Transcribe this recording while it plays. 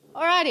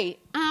Alrighty,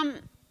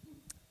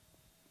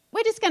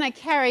 we're just going to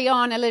carry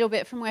on a little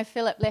bit from where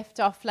Philip left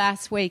off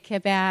last week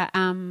about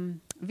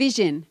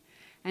vision.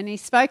 And he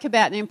spoke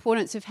about the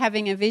importance of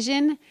having a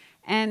vision.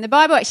 And the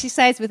Bible actually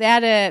says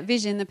without a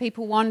vision, the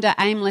people wander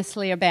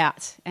aimlessly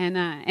about. And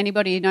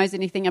anybody who knows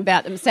anything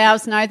about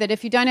themselves know that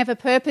if you don't have a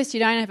purpose, you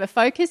don't have a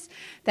focus,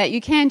 that you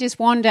can just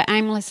wander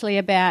aimlessly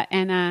about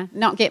and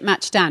not get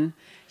much done.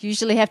 You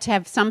usually have to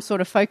have some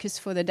sort of focus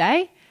for the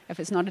day, if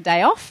it's not a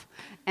day off.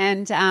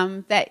 And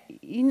that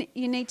you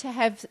need to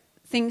have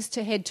things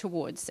to head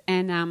towards.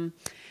 And,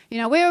 we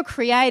were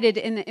created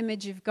in the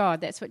image of God.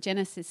 That's what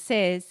Genesis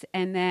says.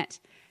 And that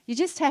you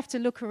just have to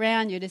look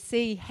around you to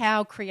see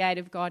how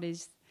creative God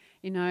is,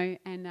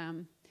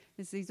 and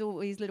there's all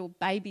these little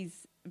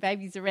babies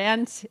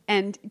around,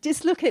 and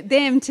just look at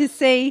them to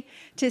see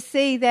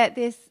that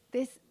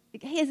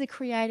he is a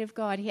creative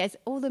God. He has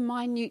all the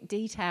minute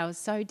details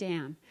so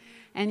down,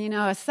 and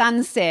a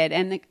sunset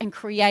and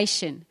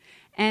creation,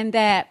 and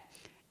that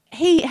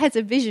he has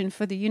a vision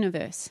for the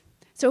universe.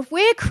 So if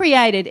we're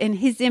created in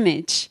his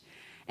image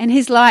and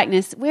his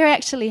likeness, we're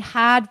actually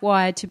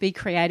hardwired to be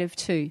creative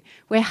too.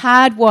 We're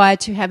hardwired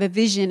to have a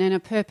vision and a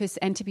purpose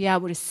and to be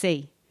able to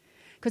see.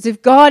 Because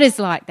if God is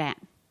like that,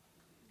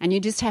 and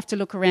you just have to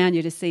look around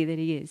you to see that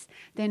he is,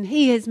 then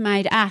he has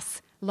made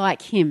us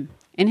like him,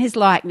 in his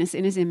likeness,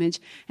 in his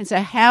image. And so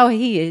how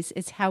he is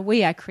how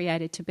we are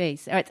created to be.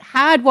 So it's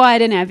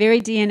hardwired in our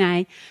very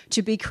DNA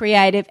to be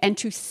creative and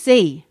to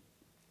see.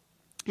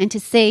 And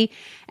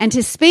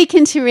to speak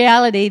into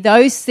reality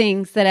those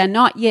things that are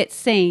not yet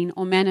seen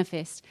or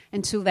manifest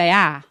until they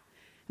are.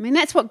 I mean,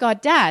 that's what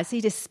God does.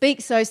 He just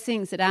speaks those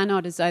things that are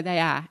not as though they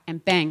are,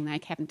 and bang, they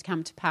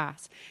come to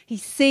pass. He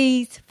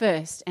sees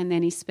first, and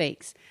then he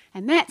speaks.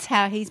 And that's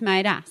how he's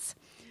made us.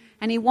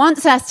 And he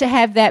wants us to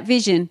have that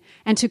vision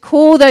and to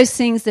call those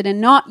things that are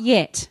not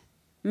yet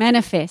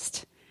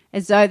manifest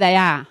as though they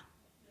are.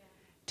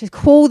 To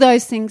call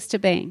those things to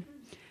being.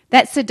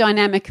 That's the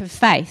dynamic of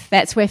faith.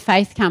 That's where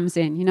faith comes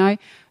in,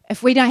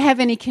 If we don't have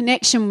any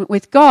connection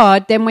with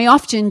God, then we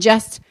often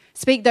just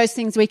speak those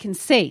things we can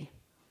see.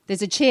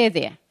 There's a chair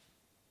there.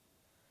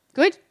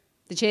 Good?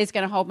 The chair's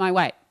going to hold my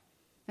weight.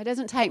 It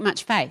doesn't take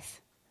much faith.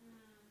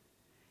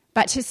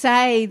 But to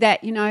say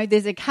that,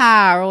 there's a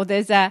car, or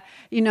there's that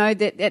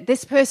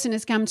this person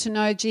has come to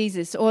know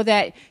Jesus, or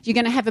that you're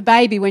going to have a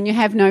baby when you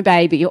have no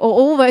baby, or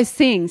all those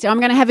things. I'm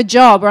going to have a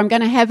job, or I'm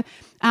going to have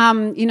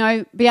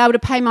be able to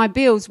pay my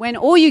bills, when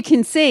all you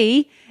can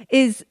see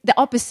is the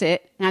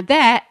opposite. Now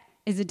that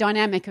is a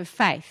dynamic of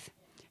faith.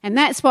 And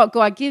that's what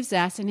God gives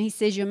us. And he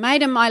says, you're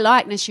made in my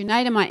likeness, you're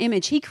made in my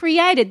image. He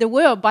created the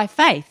world by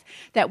faith,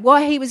 that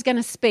what he was going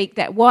to speak,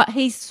 that what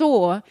he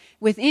saw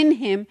within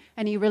him,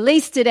 and he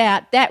released it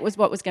out, that was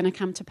what was going to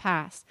come to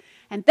pass.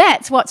 And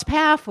that's what's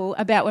powerful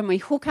about when we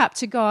hook up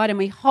to God and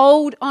we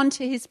hold on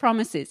to his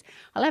promises.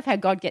 I love how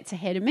God gets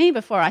ahead of me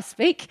before I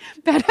speak,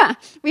 but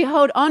we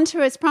hold on to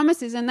his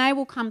promises and they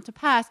will come to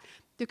pass,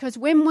 because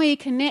when we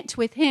connect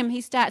with him, he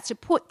starts to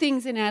put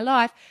things in our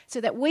life so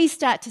that we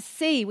start to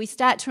see, we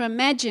start to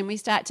imagine, we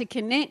start to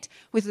connect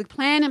with the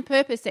plan and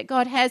purpose that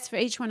God has for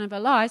each one of our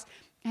lives,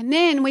 and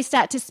then we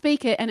start to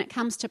speak it and it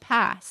comes to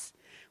pass.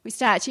 We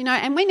start,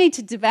 and we need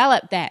to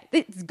develop that.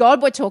 It's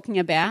God we're talking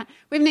about.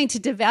 We need to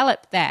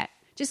develop that.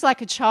 Just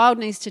like a child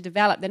needs to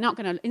develop, they're not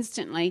going to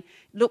instantly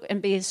look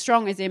and be as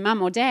strong as their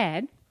mum or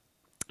dad.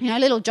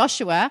 Little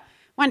Joshua,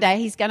 one day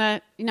he's going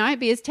to,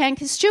 be as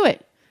tank as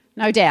Stuart,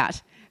 no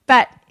doubt.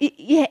 But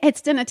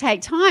it's going to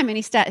take time, and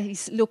you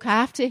look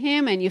after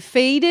him, and you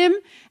feed him,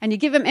 and you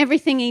give him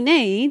everything he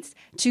needs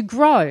to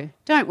grow,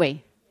 don't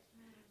we?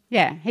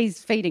 Yeah,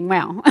 he's feeding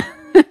well.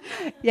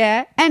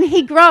 Yeah, and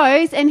he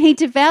grows, and he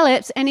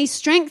develops, and he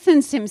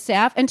strengthens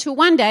himself until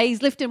one day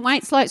he's lifting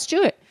weights like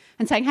Stuart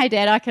and saying, hey,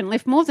 Dad, I can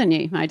lift more than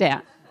you, no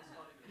doubt.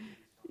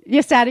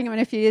 You're starting him in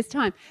a few years'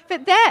 time.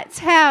 But that's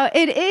how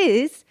it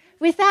is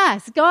with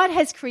us. God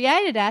has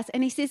created us,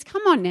 and he says,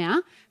 come on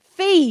now,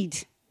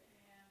 feed.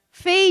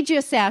 Feed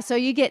yourself so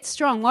you get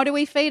strong. What do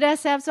we feed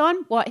ourselves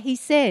on? What he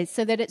says,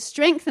 so that it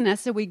strengthens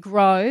us, so we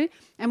grow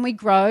and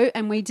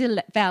we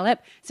develop.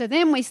 So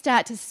then we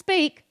start to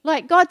speak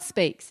like God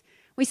speaks.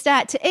 We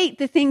start to eat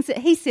the things that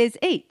he says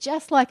eat,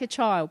 just like a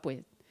child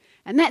would.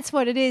 And that's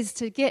what it is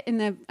to get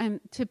in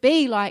to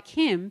be like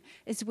him,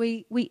 is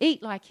we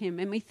eat like him,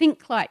 and we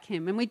think like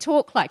him, and we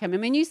talk like him. I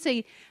mean, you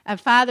see a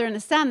father and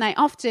a son, they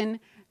often,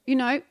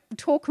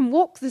 talk and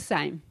walk the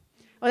same.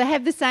 Or they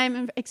have the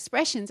same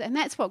expressions, and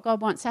that's what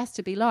God wants us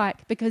to be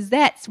like, because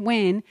that's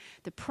when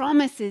the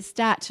promises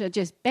start to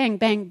just bang,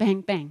 bang, bang,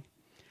 bang.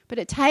 But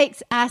it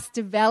takes us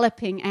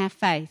developing our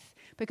faith,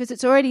 because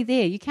it's already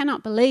there. You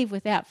cannot believe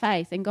without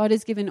faith, and God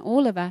has given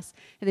all of us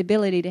the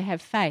ability to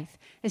have faith.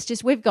 It's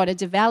just we've got to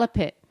develop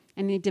it,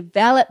 and we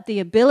develop the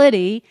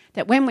ability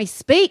that when we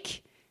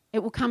speak,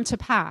 it will come to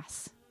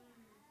pass.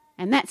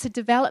 And that's a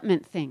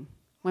development thing.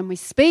 When we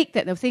speak,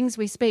 that the things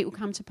we speak will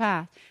come to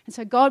pass. And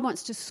so God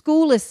wants to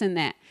school us in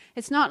that.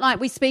 It's not like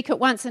we speak it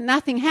once and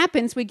nothing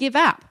happens, we give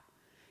up.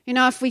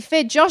 If we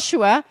fed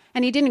Joshua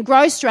and he didn't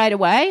grow straight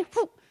away,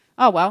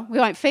 oh well, we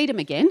won't feed him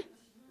again.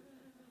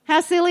 How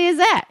silly is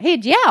that?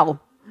 He'd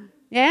yell.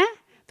 Yeah?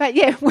 But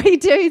yeah, we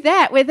do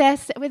that with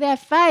our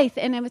faith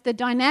and with the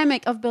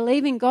dynamic of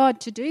believing God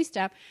to do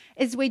stuff,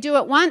 is we do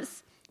it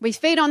once, we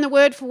feed on the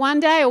word for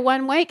one day or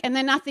 1 week, and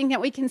then nothing that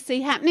we can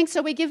see happening,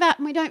 so we give up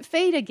and we don't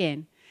feed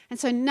again. And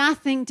so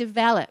nothing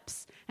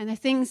develops. And the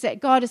things that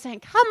God is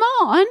saying, come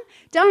on,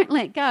 don't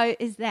let go,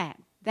 is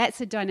that.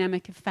 That's a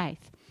dynamic of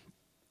faith.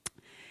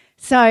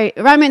 So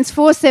Romans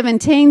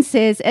 4:17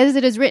 says, as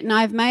it is written,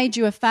 I have made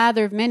you a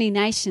father of many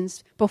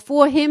nations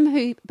before him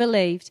who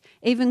believed,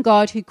 even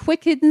God who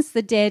quickens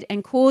the dead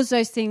and calls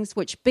those things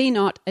which be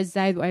not as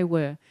though they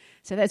were.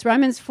 So that's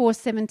Romans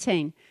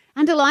 4:17.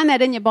 Underline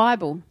that in your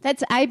Bible.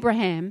 That's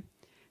Abraham,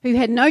 who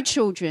had no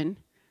children,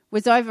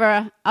 was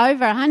over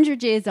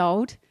 100 years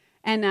old,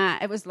 and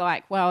it was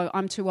like, well,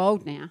 I'm too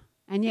old now.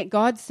 And yet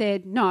God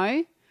said,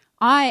 no,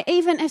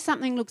 even if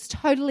something looks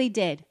totally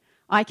dead,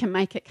 I can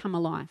make it come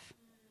alive.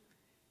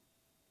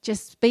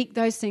 Just speak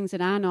those things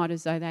that are not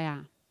as though they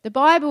are. The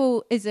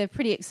Bible is a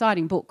pretty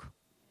exciting book.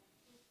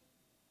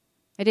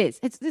 It is.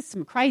 There's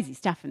some crazy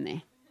stuff in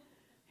there.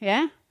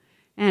 Yeah?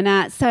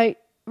 And so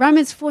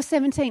Romans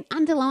 4:17,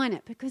 underline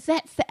it, because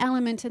that's the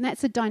element and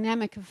that's the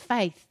dynamic of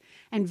faith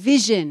and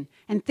vision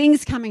and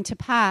things coming to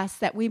pass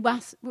that we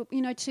must,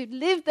 to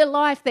live the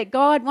life that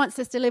God wants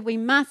us to live, we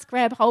must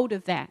grab hold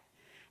of that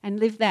and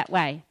live that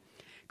way.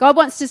 God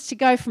wants us to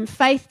go from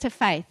faith to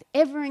faith,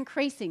 ever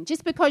increasing.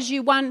 Just because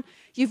you've won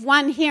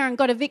here and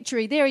got a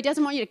victory there, he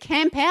doesn't want you to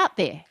camp out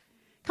there.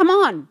 Come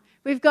on.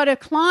 We've got to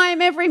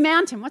climb every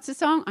mountain. What's the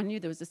song? I knew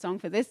there was a song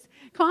for this.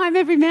 Climb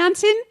every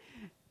mountain.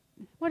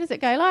 What does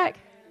it go like?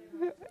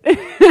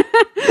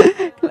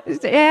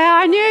 Yeah,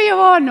 I knew you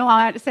all know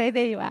how to say.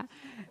 There you are.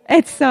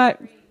 It's so...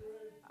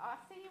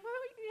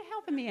 you're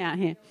helping me out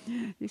here.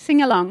 You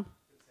sing along.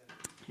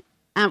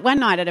 One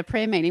night at a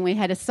prayer meeting, we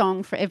had a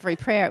song for every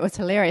prayer. It was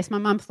hilarious. My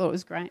mum thought it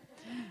was great.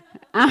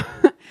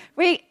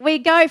 We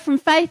go from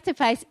faith to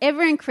faith,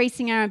 ever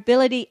increasing our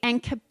ability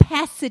and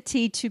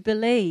capacity to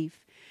believe.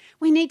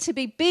 We need to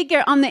be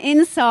bigger on the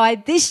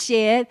inside this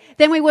year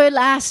than we were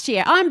last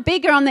year. I'm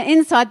bigger on the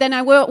inside than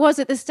I was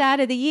at the start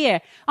of the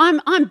year.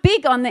 I'm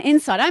big on the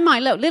inside. I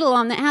might look little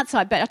on the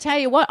outside, but I tell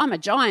you what, I'm a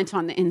giant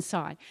on the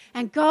inside.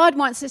 And God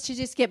wants us to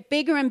just get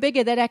bigger and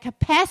bigger, that our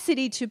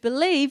capacity to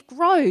believe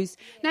grows.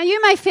 Now,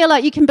 you may feel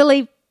like you can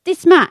believe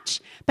this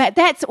much, but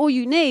that's all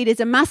you need is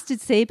a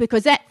mustard seed,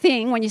 because that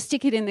thing, when you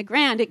stick it in the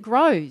ground, it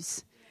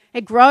grows.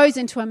 It grows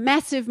into a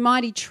massive,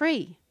 mighty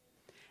tree.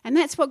 And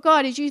that's what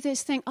God is. You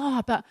just think,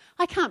 but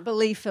I can't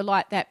believe for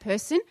like that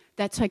person.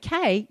 That's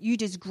okay. You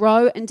just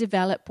grow and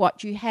develop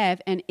what you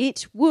have, and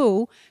it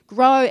will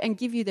grow and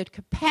give you the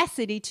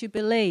capacity to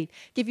believe,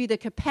 give you the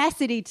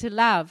capacity to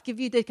love, give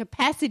you the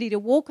capacity to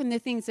walk in the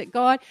things that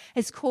God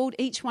has called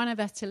each one of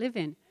us to live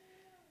in.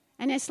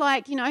 And it's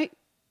like,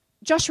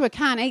 Joshua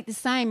can't eat the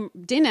same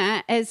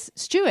dinner as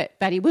Stuart,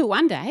 but he will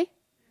one day,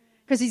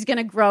 because he's going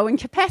to grow in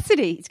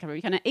capacity. He's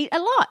going to eat a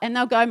lot. And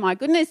they'll go, my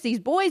goodness, these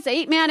boys, they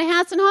eat me out of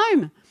house and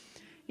home.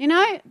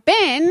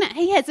 Ben,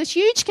 he has a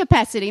huge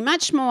capacity,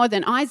 much more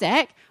than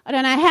Isaac. I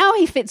don't know how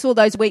he fits all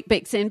those wheat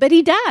bix in, but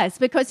he does,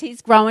 because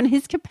he's growing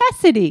his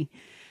capacity.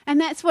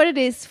 And that's what it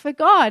is for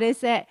God, is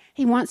that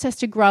he wants us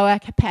to grow our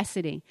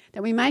capacity.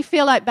 That we may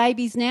feel like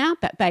babies now,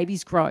 but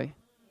babies grow.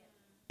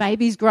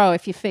 Babies grow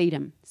if you feed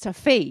them. So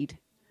feed.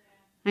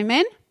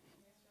 Amen?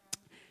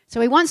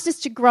 So he wants us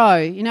to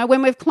grow,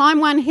 when we've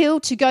climbed one hill,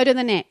 to go to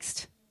the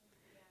next.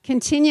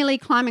 Continually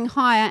climbing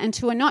higher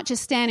until we're not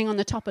just standing on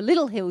the top of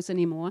little hills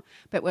anymore,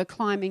 but we're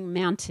climbing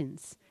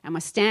mountains and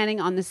we're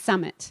standing on the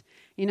summit.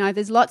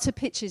 There's lots of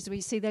pictures where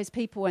you see those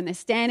people and they're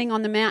standing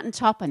on the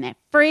mountaintop and they're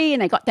free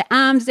and they've got their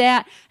arms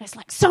out. And it's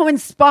like so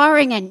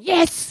inspiring, and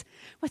yes,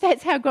 well,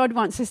 that's how God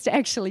wants us to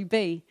actually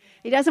be.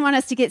 He doesn't want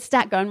us to get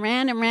stuck going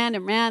round and round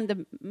and round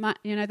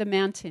the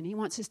mountain. He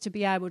wants us to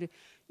be able to,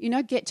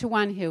 get to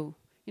one hill.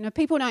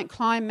 People don't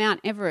climb Mount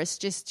Everest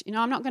just,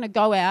 I'm not going to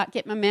go out,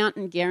 get my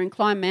mountain gear and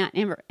climb Mount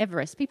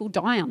Everest. People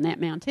die on that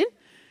mountain.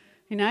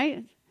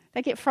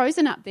 They get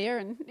frozen up there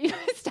and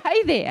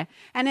stay there.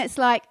 And it's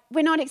like,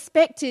 we're not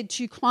expected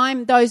to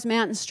climb those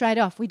mountains straight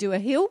off. We do a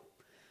hill.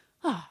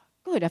 Oh,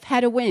 good, I've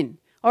had a win.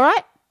 All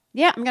right,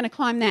 yeah, I'm going to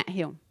climb that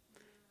hill.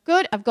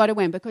 Good, I've got to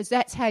win, because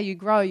that's how you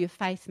grow your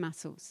faith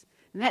muscles.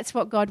 And that's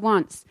what God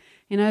wants.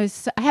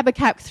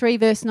 Habakkuk 3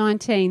 verse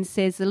 19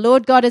 says, the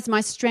Lord God is my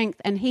strength,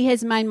 and he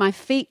has made my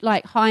feet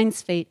like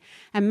hinds' feet,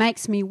 and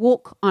makes me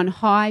walk on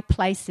high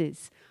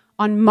places.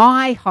 On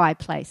my high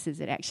places,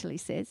 it actually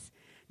says.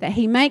 That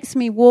he makes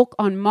me walk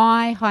on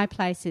my high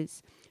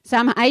places.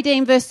 Psalm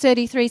 18 verse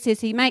 33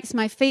 says, he makes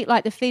my feet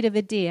like the feet of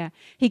a deer.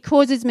 He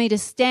causes me to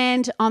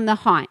stand on the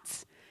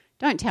heights.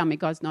 Don't tell me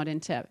God's not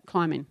into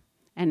climbing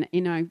and,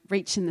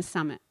 reaching the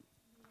summit.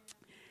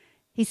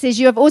 He says,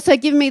 you have also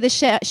given me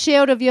the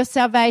shield of your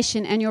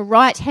salvation, and your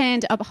right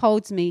hand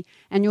upholds me,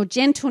 and your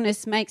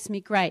gentleness makes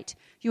me great.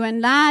 You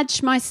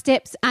enlarge my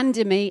steps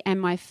under me, and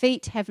my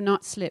feet have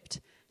not slipped.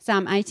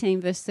 Psalm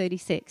 18 verse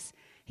 36.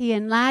 He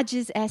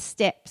enlarges our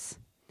steps.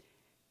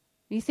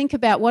 You think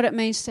about what it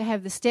means to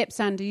have the steps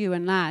under you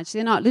enlarged.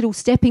 They're not little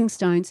stepping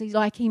stones.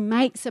 He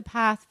makes a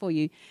path for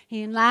you.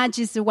 He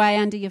enlarges the way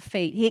under your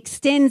feet. He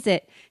extends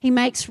it. He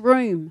makes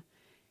room.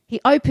 He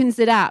opens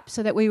it up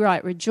so that we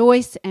might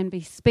rejoice and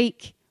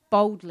speak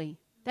boldly.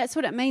 That's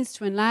what it means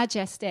to enlarge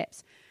our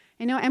steps.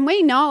 And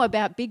we know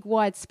about big,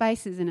 wide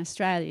spaces in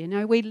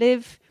Australia. We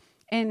live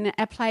in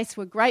a place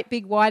where great,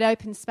 big, wide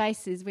open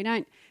spaces.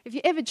 If you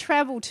ever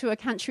travel to a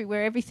country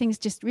where everything's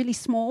just really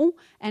small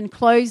and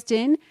closed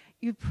in,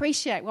 you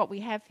appreciate what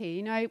we have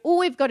here. All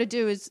we've got to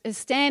do is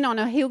stand on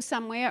a hill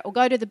somewhere or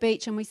go to the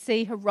beach and we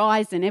see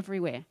horizon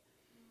everywhere.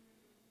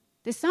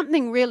 There's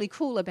something really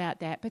cool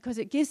about that because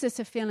it gives us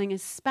a feeling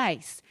of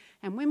space.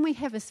 And when we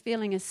have a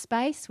feeling of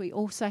space, we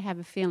also have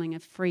a feeling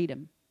of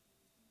freedom.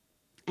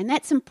 And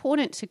that's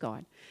important to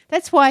God.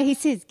 That's why he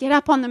says, get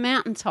up on the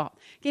mountaintop.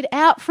 Get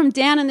out from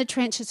down in the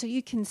trenches so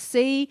you can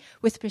see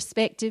with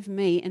perspective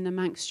me in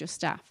amongst your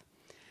stuff.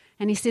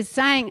 And he says,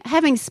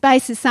 having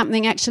space is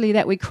something actually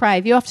that we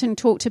crave. You often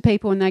talk to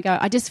people and they go,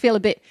 I just feel a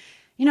bit,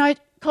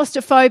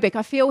 claustrophobic.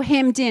 I feel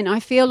hemmed in. I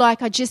feel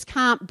like I just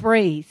can't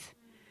breathe.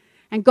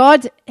 And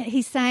God,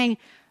 he's saying,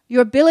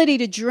 your ability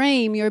to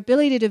dream, your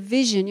ability to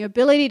vision, your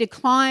ability to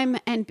climb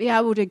and be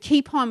able to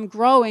keep on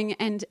growing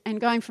and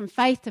going from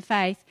faith to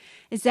faith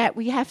is that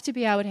we have to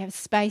be able to have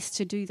space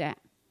to do that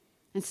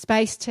and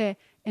space to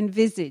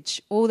envisage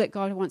all that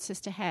God wants us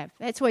to have.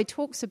 That's why he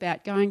talks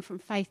about going from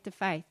faith to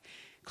faith,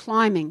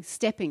 climbing,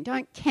 stepping.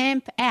 Don't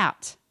camp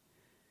out.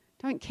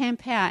 Don't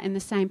camp out in the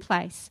same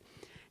place.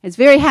 It's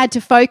very hard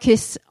to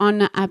focus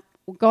on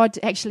God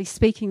actually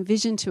speaking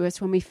vision to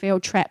us when we feel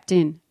trapped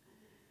in.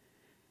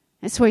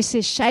 That's why he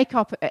says, shake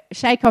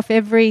off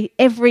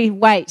every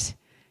weight.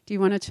 Do you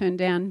want to turn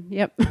down?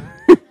 Yep.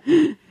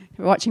 We're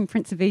watching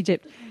Prince of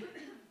Egypt.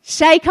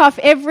 Shake off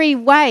every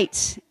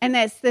weight. And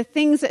that's the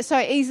things that so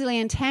easily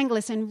entangle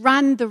us and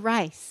run the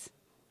race.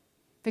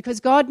 Because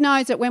God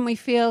knows that when we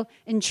feel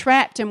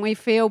entrapped and we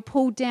feel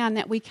pulled down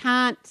that we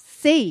can't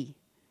see.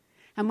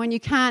 And when you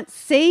can't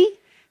see,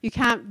 you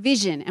can't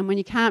vision. And when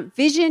you can't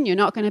vision, you're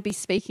not going to be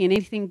speaking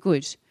anything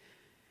good.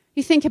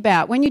 You think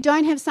about when you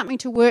don't have something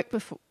to work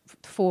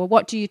for,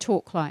 what do you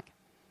talk like?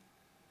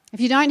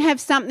 If you don't have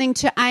something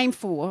to aim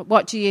for,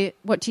 what do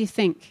you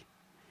think?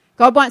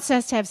 God wants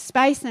us to have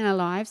space in our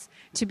lives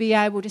to be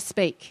able to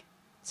speak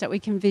so that we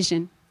can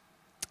vision.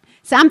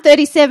 Psalm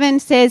 37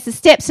 says, the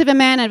steps of a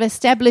man are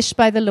established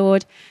by the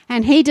Lord,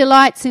 and he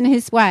delights in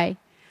his way.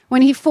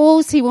 When he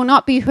falls, he will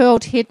not be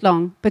hurled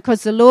headlong,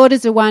 because the Lord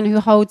is the one who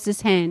holds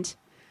his hand.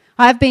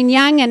 I have been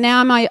young and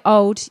now am I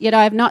old, yet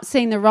I have not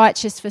seen the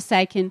righteous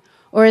forsaken,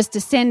 or his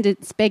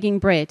descendants begging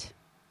bread.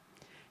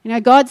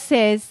 God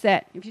says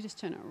that, if you just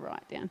turn it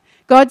right down,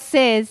 God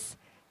says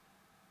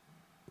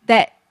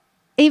that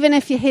even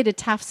if you hit a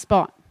tough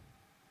spot,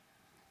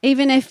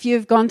 even if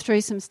you've gone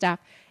through some stuff,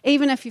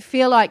 even if you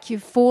feel like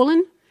you've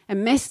fallen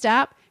and messed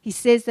up, he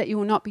says that you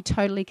will not be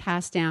totally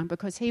cast down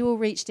because he will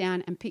reach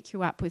down and pick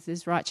you up with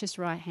his righteous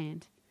right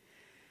hand.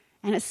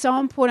 And it's so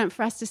important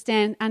for us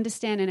to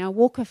understand in our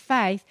walk of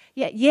faith,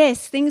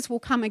 yes, things will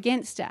come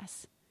against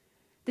us.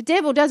 The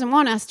devil doesn't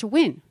want us to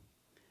win.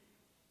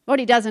 What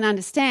he doesn't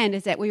understand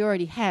is that we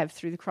already have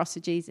through the cross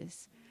of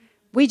Jesus.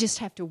 We just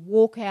have to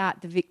walk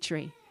out the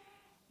victory.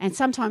 And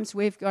sometimes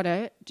we've got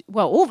to,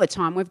 all the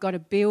time, we've got to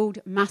build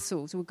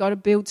muscles. We've got to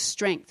build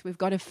strength. We've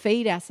got to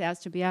feed ourselves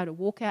to be able to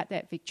walk out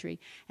that victory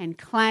and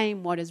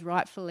claim what is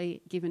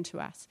rightfully given to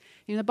us.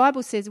 The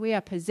Bible says we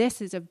are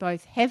possessors of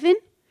both heaven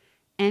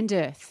and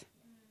earth.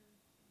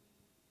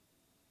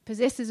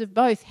 Possessors of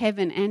both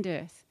heaven and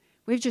earth.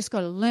 We've just got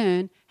to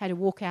learn how to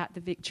walk out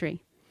the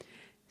victory.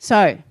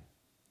 So,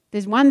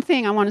 there's one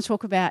thing I want to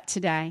talk about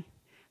today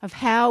of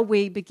how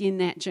we begin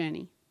that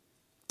journey.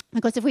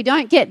 Because if we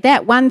don't get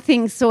that one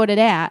thing sorted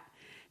out,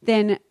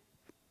 then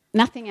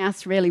nothing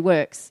else really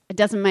works. It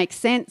doesn't make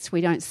sense.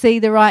 We don't see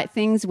the right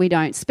things. We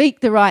don't speak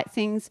the right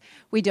things.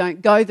 We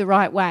don't go the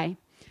right way.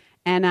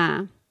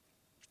 And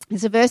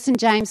there's a verse in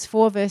James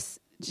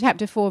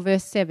chapter 4,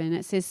 verse 7.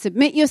 It says,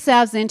 submit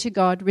yourselves then to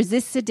God,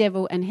 resist the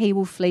devil, and he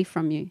will flee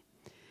from you.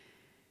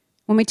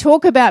 When we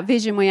talk about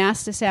vision, we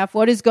ask ourselves,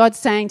 what is God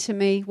saying to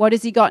me? What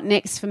has he got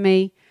next for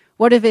me?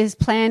 What is his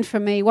plan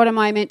for me? What am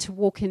I meant to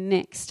walk in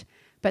next?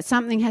 But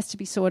something has to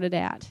be sorted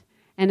out.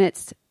 And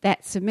it's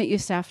that submit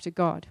yourself to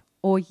God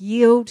or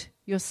yield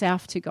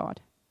yourself to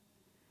God.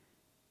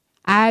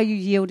 Are you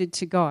yielded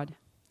to God?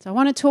 So I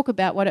want to talk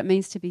about what it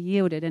means to be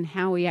yielded and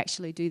how we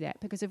actually do that.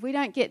 Because if we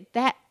don't get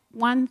that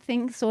one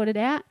thing sorted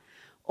out,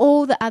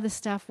 all the other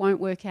stuff won't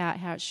work out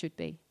how it should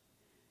be.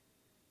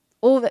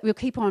 All that we'll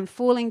keep on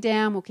falling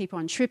down, we'll keep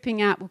on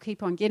tripping up, we'll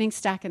keep on getting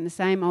stuck in the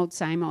same old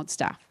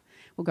stuff.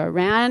 We'll go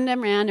round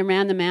and round and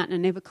round the mountain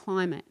and never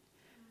climb it.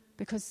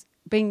 Because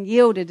being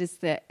yielded is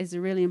a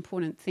really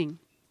important thing.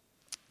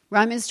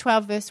 Romans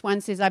 12 verse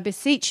 1 says, I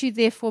beseech you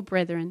therefore,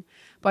 brethren,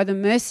 by the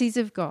mercies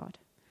of God,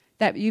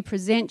 that you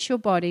present your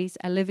bodies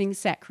a living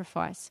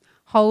sacrifice,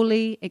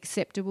 holy,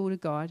 acceptable to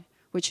God,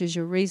 which is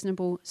your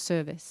reasonable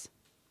service.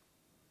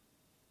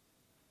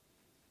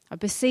 I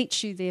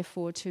beseech you,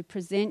 therefore, to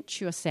present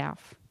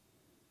yourself.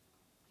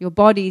 your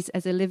bodies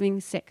as a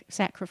living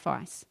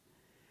sacrifice.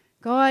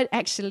 God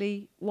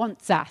actually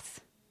wants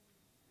us.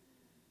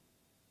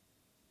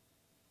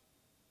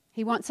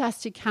 He wants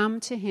us to come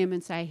to him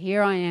and say,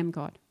 here I am,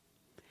 God.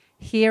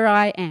 Here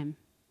I am.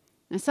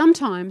 Now,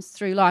 sometimes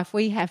through life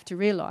we have to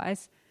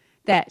realise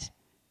that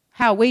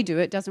how we do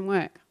it doesn't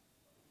work.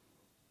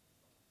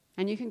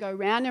 And you can go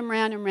round and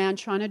round and round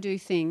trying to do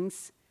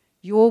things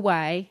your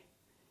way,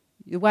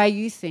 the way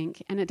you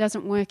think, and it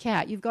doesn't work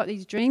out. You've got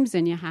these dreams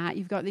in your heart,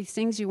 you've got these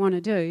things you want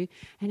to do,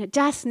 and it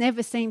just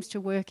never seems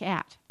to work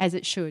out as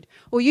it should.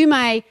 Or you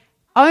may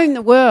own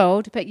the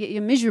world, but yet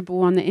you're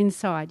miserable on the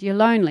inside. You're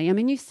lonely. I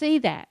mean, you see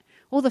that.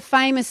 All the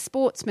famous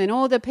sportsmen,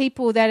 all the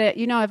people that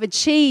are, have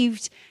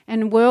achieved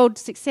in world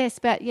success,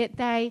 but yet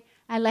they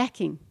are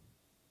lacking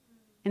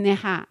in their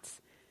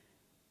hearts.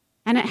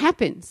 And it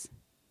happens.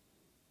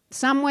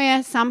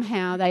 Somewhere,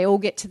 somehow, they all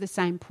get to the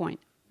same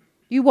point.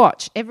 You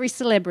watch every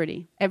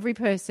celebrity, every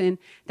person,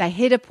 they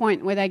hit a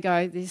point where they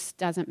go, this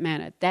doesn't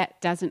matter. That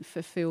doesn't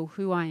fulfill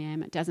who I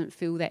am. It doesn't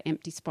fill that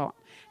empty spot.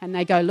 And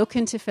they go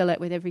looking to fill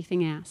it with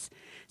everything else.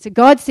 So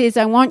God says,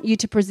 I want you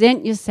to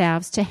present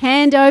yourselves, to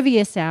hand over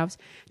yourselves,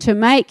 to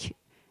make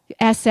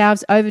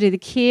ourselves over to the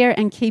care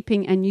and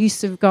keeping and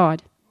use of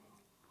God.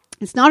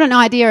 It's not an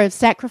idea of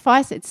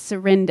sacrifice, it's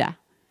surrender.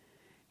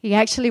 He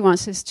actually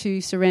wants us to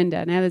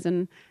surrender. Now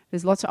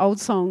there's lots of old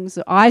songs,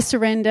 I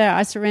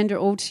surrender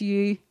all to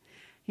you.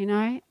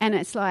 And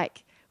it's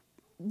like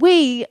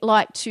we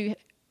like to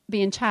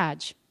be in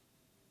charge.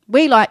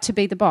 We like to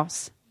be the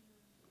boss.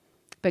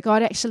 But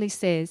God actually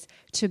says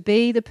to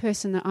be the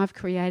person that I've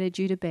created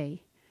you to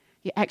be,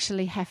 you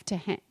actually have to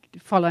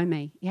follow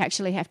me. You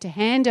actually have to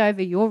hand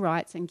over your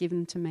rights and give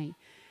them to me.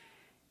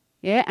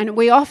 Yeah, and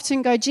we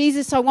often go,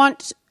 Jesus, I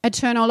want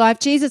eternal life.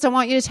 Jesus, I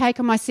want you to take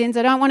on my sins.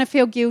 I don't want to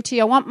feel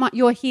guilty. I want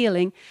your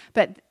healing.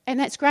 And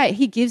that's great.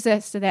 He gives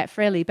us to that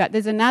freely. But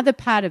there's another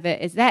part of it,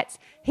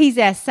 he's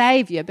our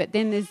saviour, but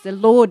then there's the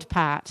Lord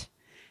part.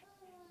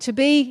 To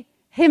be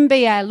him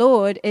be our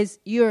Lord is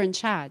you're in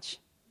charge,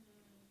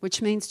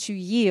 which means to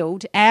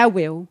yield our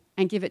will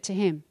and give it to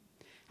him.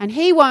 And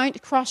he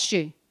won't cross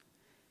you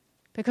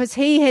because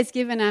he has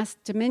given us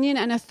dominion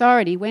and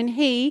authority. When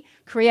he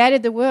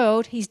created the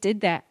world, he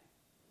did that.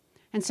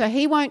 And so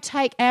he won't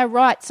take our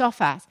rights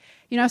off us.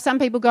 Some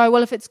people go,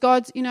 well, if it's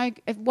God's,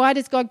 why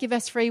does God give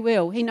us free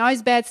will? He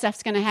knows bad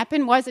stuff's going to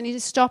happen. Why doesn't he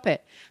just stop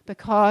it?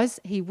 Because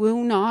he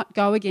will not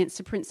go against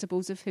the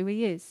principles of who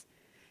he is.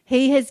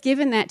 He has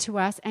given that to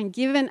us and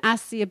given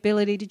us the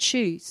ability to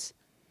choose.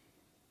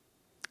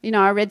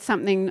 I read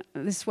something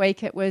this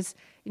week. It was,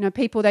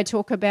 people, they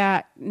talk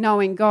about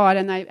knowing God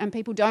and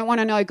people don't want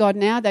to know God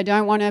now. They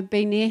don't want to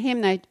be near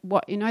him. They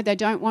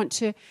don't want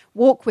to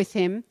walk with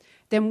him.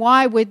 Then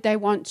why would they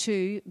want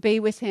to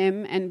be with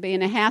him and be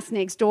in a house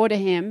next door to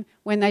him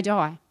when they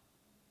die?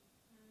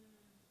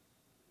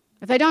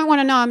 If they don't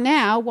want to know him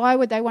now, why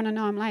would they want to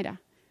know him later?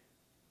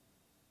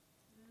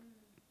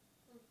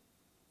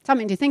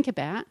 Something to think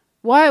about.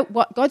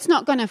 God's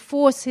not going to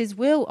force his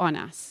will on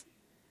us.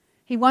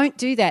 He won't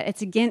do that.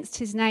 It's against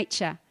his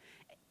nature.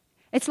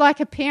 It's like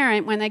a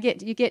parent when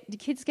the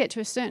kids get to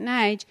a certain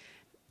age,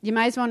 you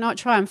may as well not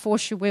try and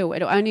force your will.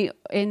 It only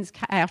ends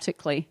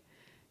chaotically.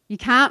 You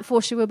can't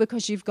force your will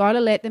because you've got to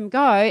let them go.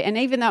 And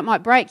even though it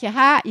might break your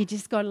heart, you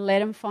just got to let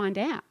them find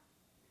out.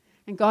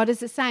 And God is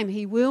the same.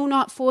 He will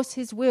not force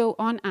his will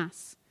on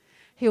us.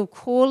 He'll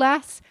call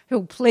us.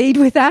 He'll plead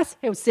with us.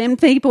 He'll send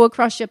people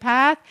across your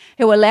path.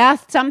 He'll allow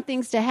some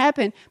things to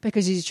happen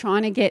because he's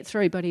trying to get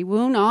through. But he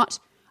will not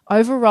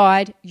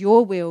override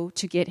your will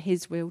to get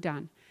his will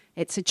done.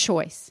 It's a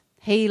choice.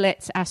 He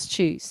lets us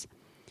choose.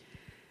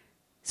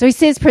 So he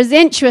says,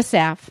 present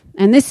yourself.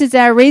 And this is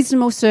our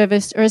reasonable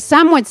service, or as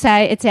some would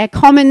say, it's our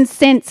common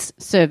sense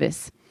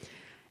service.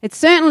 It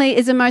certainly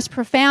is the most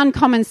profound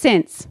common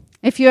sense.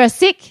 If you are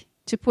sick,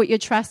 to put your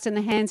trust in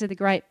the hands of the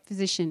great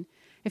physician.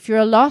 If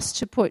you're lost,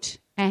 to put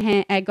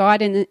our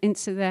guide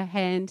into the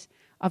hand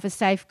of a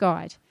safe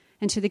guide,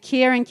 and to the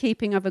care and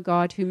keeping of a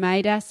God who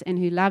made us and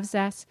who loves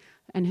us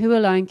and who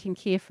alone can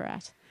care for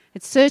us.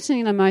 It's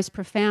certainly the most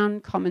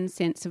profound common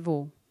sense of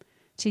all.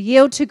 To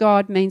yield to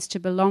God means to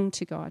belong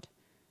to God.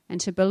 And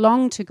to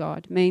belong to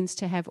God means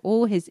to have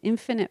all his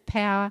infinite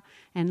power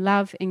and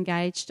love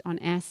engaged on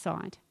our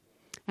side.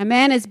 A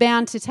man is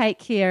bound to take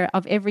care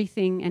of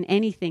everything and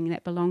anything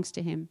that belongs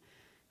to him.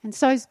 And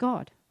so is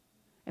God.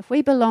 If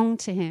we belong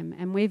to him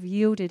and we've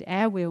yielded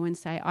our will and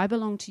say, I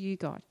belong to you,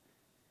 God.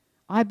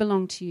 I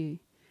belong to you.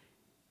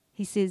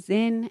 He says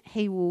then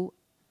he will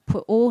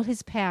put all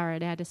his power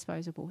at our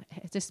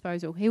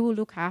disposal. He will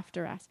look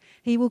after us.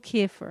 He will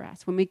care for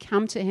us. When we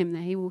come to him,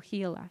 that he will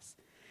heal us.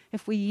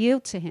 If we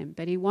yield to him,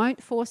 but he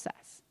won't force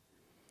us.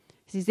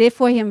 He says,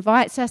 therefore he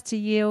invites us to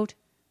yield.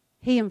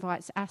 He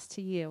invites us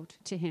to yield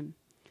to him.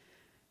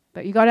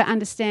 But you've got to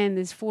understand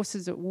there's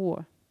forces at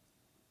war.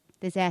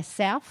 There's our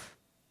self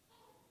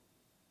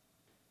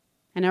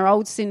and our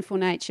old sinful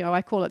nature.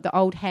 I call it the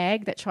old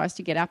hag that tries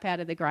to get up out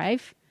of the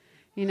grave.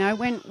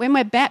 When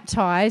we're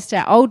baptised,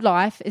 our old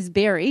life is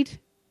buried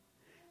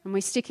and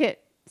we stick it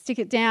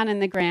down in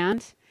the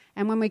ground.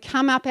 And when we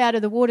come up out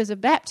of the waters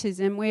of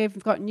baptism,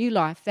 we've got new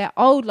life. That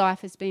old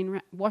life has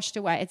been washed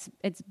away.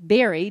 It's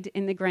buried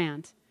in the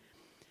ground.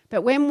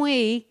 But when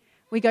we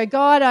go,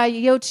 God, I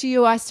yield to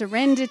you, I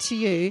surrender to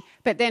you,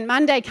 but then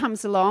Monday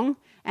comes along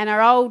and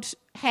our old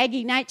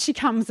haggy nature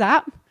comes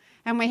up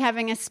and we're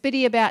having a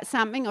spitty about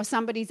something, or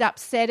somebody's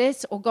upset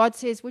us, or God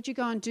says, would you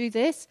go and do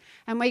this?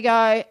 And we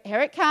go,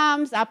 here it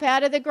comes, up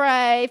out of the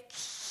grave.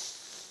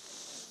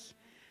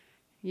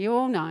 You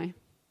all know.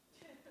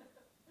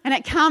 And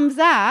it comes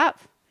up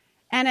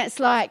and it's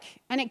like,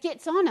 and it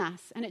gets on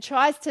us and it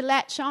tries to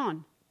latch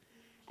on.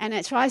 And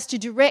it tries to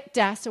direct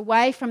us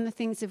away from the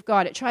things of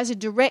God. It tries to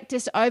direct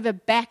us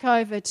back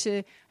over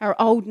to our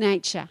old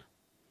nature.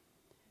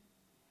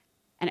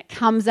 And it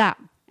comes up.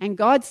 And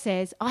God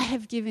says, I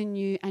have given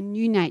you a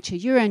new nature.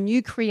 You're a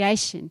new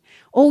creation.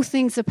 All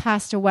things are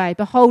passed away.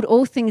 Behold,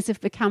 all things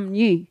have become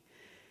new.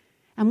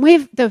 And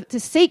the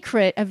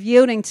secret of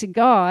yielding to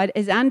God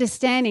is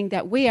understanding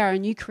that we are a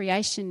new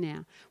creation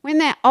now. When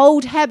that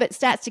old habit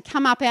starts to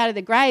come up out of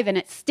the grave and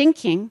it's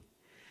stinking,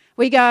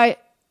 we go,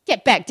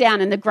 get back down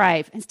in the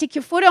grave and stick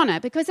your foot on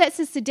it, because that's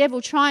just the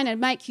devil trying to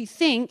make you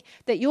think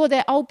that you're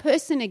that old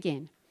person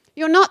again.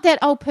 You're not that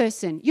old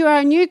person. You are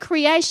a new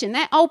creation.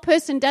 That old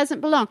person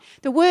doesn't belong.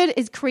 The word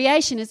is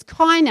creation, is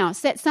kainos.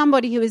 That's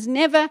somebody who is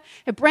never,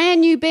 a brand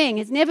new being,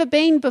 has never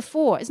been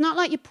before. It's not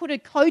like you put a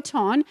coat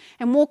on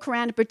and walk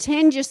around and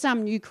pretend you're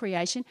some new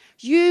creation.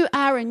 You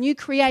are a new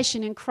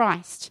creation in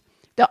Christ.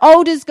 The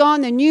old is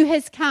gone, the new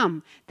has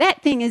come.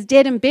 That thing is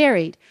dead and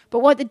buried. But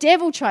what the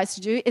devil tries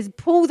to do is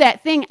pull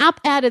that thing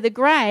up out of the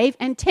grave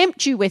and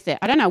tempt you with it.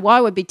 I don't know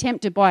why we'd be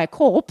tempted by a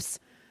corpse.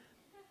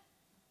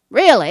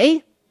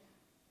 Really?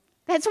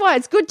 That's why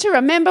it's good to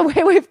remember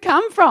where we've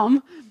come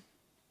from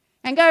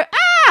and go,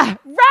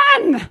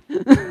 run.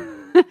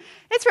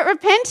 That's what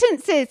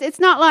repentance is. It's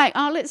not like,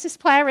 let's just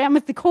play around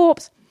with the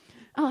corpse.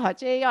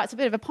 It's a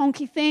bit of a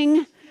ponky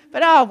thing.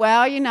 But,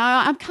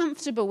 I'm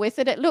comfortable with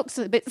it. It looks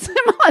a bit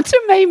similar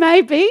to me,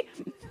 maybe.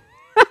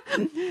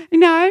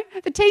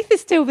 The teeth are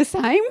still the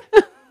same.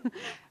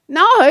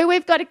 No,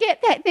 we've got to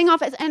get that thing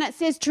off. And it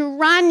says to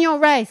run your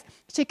race,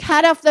 to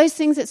cut off those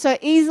things that so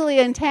easily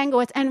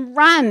entangle us and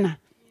run.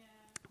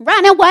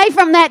 Run away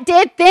from that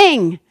dead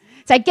thing.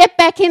 So get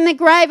back in the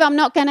grave. I'm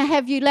not going to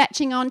have you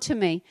latching on to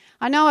me.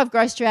 I know I've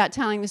grossed you out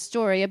telling the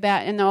story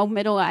about in the old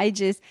Middle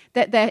Ages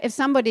that if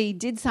somebody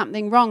did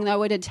something wrong, they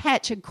would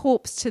attach a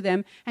corpse to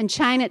them and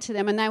chain it to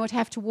them, and they would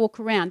have to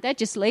walk around. They'd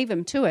just leave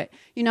them to it.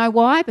 You know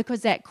why?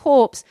 Because that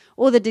corpse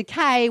or the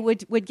decay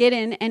would get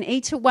in and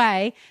eat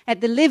away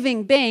at the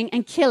living being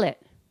and kill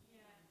it.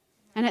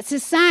 And it's the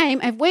same.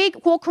 If we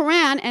walk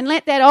around and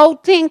let that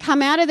old thing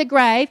come out of the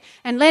grave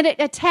and let it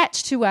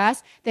attach to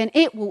us, then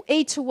it will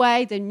eat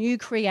away the new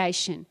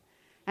creation.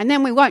 And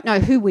then we won't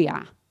know who we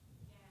are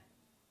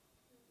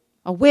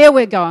or where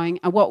we're going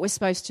or what we're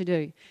supposed to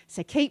do.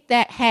 So keep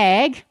that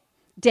hag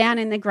down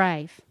in the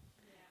grave.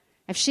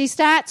 If she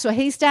starts or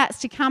he starts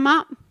to come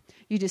up,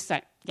 you just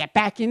say, get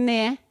back in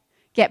there.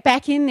 Get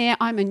back in there.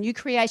 I'm a new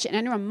creation.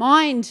 And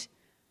remind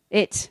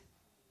it,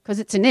 because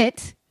it's an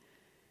it,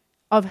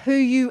 of who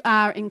you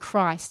are in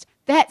Christ.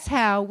 That's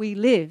how we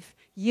live,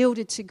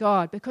 yielded to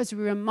God, because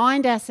we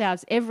remind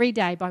ourselves every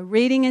day by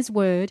reading His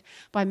Word,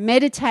 by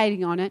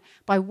meditating on it,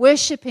 by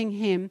worshipping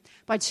Him,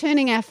 by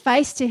turning our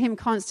face to Him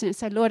constantly and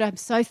say, Lord, I'm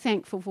so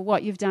thankful for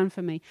what you've done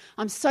for me.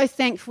 I'm so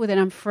thankful that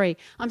I'm free.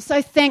 I'm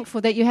so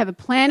thankful that you have a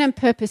plan and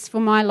purpose for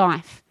my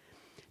life,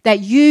 that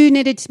you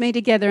knitted me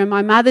together in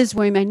my mother's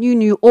womb and you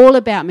knew all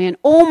about me, and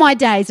all my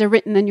days are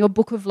written in your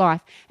book of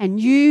life, and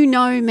you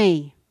know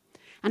me.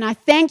 And I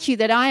thank you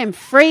that I am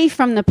free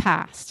from the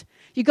past.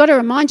 You've got to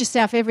remind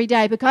yourself every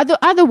day, because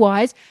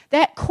otherwise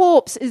that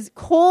corpse is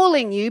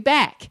calling you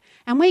back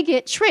and we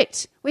get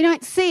tricked. We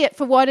don't see it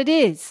for what it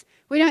is.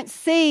 We don't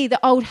see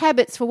the old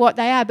habits for what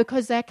they are,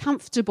 because they're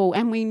comfortable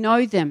and we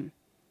know them.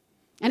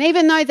 And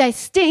even though they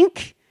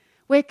stink,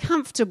 we're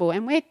comfortable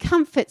and we're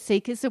comfort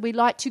seekers, so we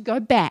like to go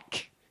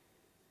back.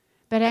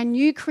 But our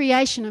new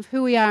creation of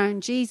who we are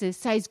in Jesus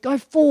says, go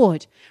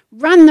forward,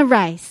 run the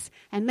race,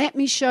 and let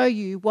me show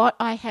you what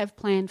I have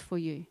planned for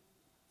you.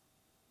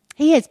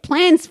 He has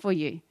plans for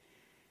you.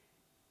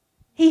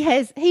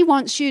 He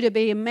wants you to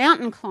be a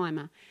mountain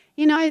climber.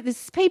 You know,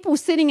 there's people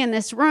sitting in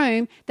this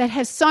room that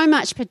have so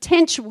much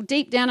potential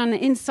deep down on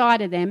the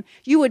inside of them,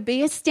 you would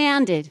be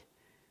astounded.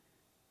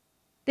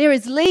 There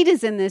is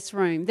leaders in this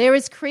room. There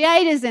is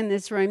creators in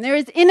this room. There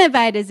is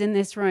innovators in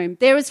this room.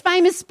 There is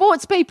famous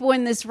sports people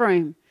in this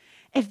room.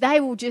 If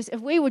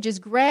we will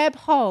just grab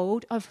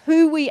hold of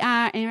who we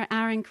are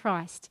in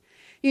Christ.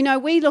 You know,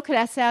 we look at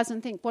ourselves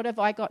and think, what have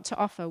I got to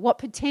offer? What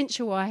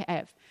potential I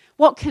have?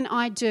 What can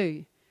I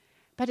do?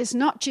 But it's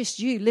not just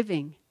you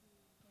living.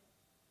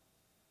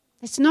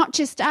 It's not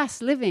just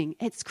us living.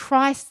 It's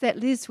Christ that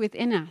lives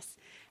within us.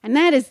 And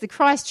that is the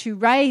Christ who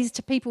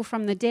raised people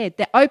from the dead,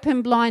 the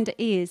open blind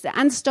ears, the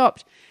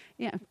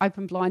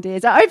open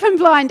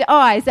blind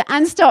eyes, the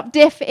unstopped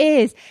deaf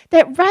ears,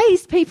 that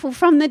raised people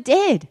from the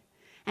dead.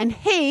 And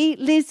He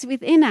lives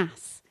within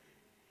us.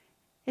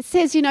 It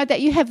says,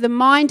 that you have the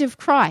mind of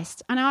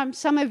Christ. And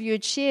some of you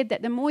had shared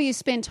that the more you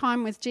spend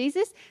time with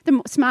Jesus,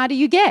 the smarter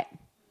you get.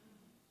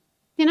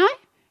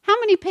 How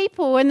many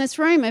people in this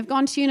room have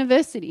gone to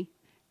university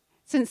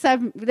since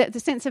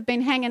they've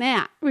been hanging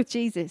out with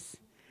Jesus?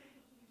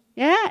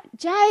 Yeah,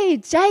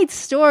 Jade's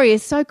story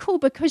is so cool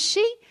because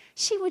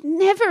she would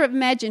never have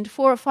imagined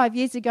 4 or 5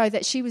 years ago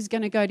that she was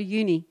going to go to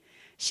uni.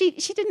 She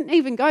didn't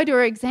even go to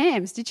her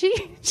exams, did she?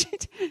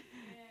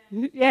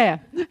 Yeah.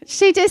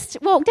 She just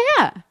walked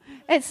out.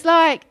 It's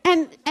like,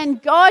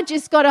 and God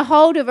just got a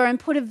hold of her and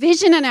put a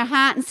vision in her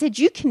heart and said,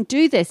 you can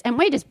do this. And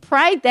we just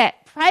prayed that,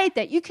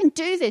 you can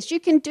do this, you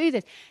can do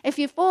this. If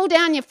you fall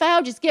down, you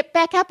fail, just get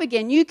back up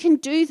again. You can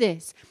do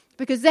this.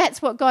 Because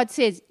that's what God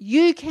says.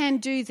 You can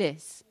do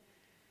this.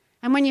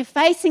 And when you're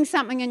facing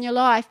something in your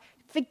life,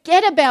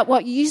 forget about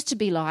what you used to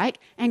be like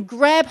and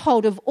grab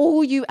hold of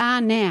all you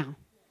are now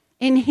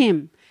in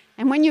Him.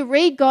 And when you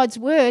read God's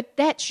word,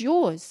 that's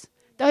yours.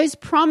 Those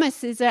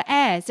promises are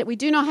ours, that we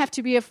do not have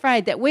to be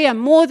afraid, that we are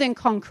more than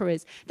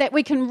conquerors, that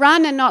we can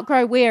run and not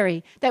grow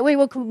weary, that we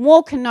can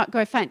walk and not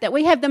grow faint, that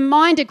we have the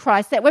mind of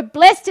Christ, that we're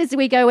blessed as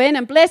we go in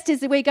and blessed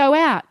as we go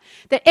out,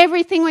 that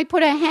everything we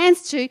put our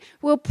hands to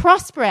will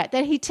prosper at,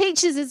 that He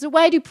teaches us a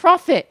way to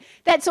profit.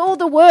 That's all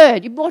the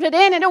word. You put it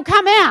in, it'll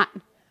come out.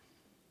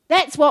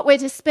 That's what we're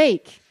to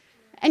speak.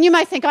 And you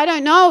may think, I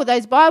don't know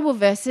those Bible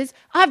verses.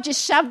 I've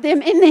just shoved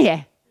them in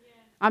there.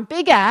 I'm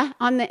bigger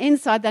on the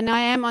inside than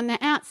I am on the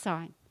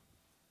outside.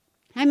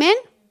 Amen?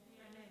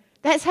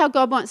 That's how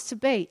God wants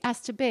us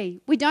to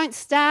be. We don't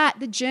start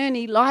the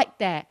journey like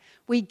that.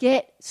 We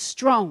get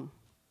strong.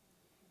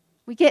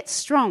 We get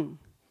strong.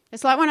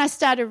 It's like when I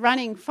started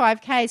running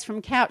 5Ks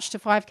from couch to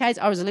 5Ks,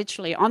 I was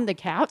literally on the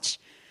couch.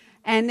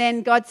 And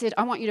then God said,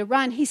 I want you to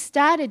run. He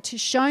started to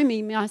show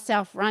me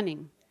myself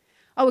running.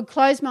 I would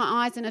close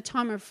my eyes in a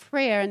time of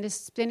prayer and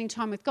just spending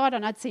time with God,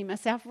 and I'd see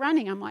myself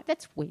running. I'm like,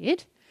 that's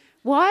weird.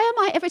 Why am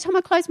I, every time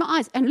I close my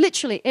eyes, and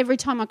literally every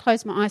time I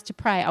close my eyes to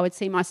pray, I would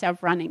see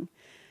myself running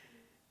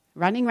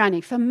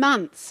for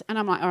months. And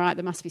I'm like, all right,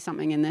 there must be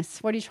something in this.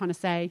 What are you trying to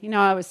say?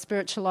 I was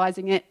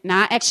spiritualizing it.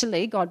 Nah,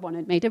 actually, God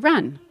wanted me to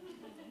run.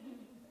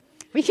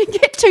 We can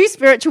get too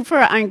spiritual for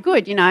our own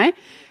good,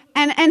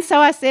 And so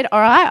I said, all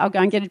right, I'll go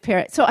and get a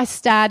pair. So I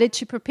started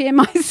to prepare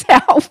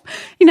myself,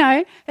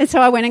 and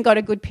so I went and got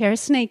a good pair of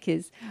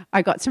sneakers.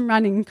 I got some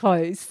running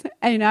clothes,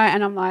 and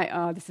I'm like,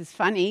 oh, this is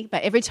funny.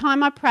 But every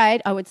time I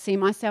prayed, I would see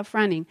myself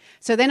running.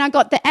 So then I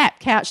got the app,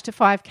 Couch to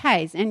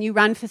 5Ks, and you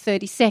run for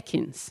 30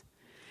 seconds,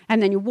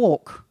 and then you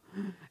walk.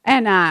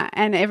 And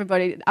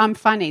everybody, I'm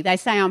funny. They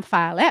say I'm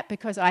fail at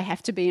because I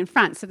have to be in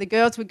front. So the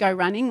girls would go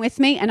running with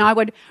me and I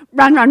would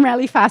run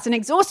really fast and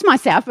exhaust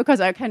myself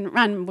because I couldn't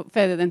run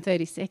further than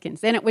 30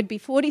 seconds. Then it would be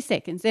 40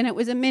 seconds. Then it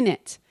was a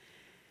minute.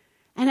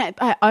 And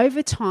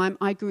over time,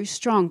 I grew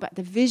strong. But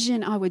the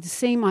vision, I would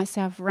see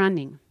myself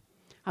running.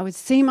 And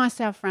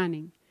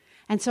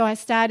so I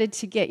started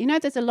to get,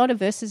 there's a lot of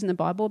verses in the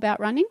Bible about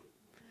running.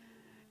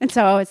 And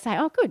so I would say,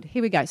 oh, good,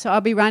 here we go. So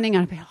I'll be running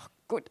and I'll be, oh,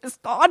 goodness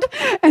God.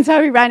 And so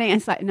I'll be running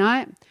and it's like,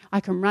 no, I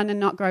can run and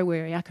not grow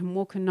weary. I can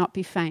walk and not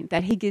be faint.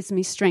 That He gives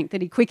me strength,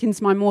 that He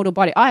quickens my mortal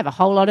body. I have a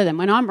whole lot of them.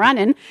 When I'm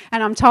running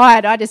and I'm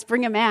tired, I just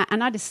bring them out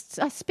and I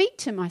speak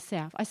to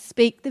myself. I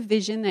speak the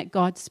vision that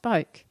God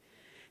spoke.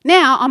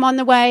 Now I'm on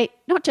the way,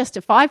 not just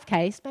to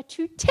 5Ks, but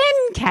to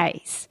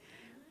 10Ks.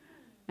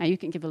 Now you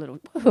can give a little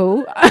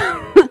woohoo.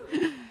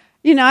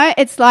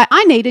 It's like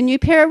I need a new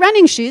pair of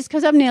running shoes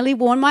because I've nearly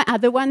worn my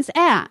other ones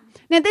out.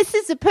 Now, this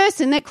is a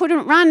person that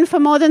couldn't run for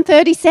more than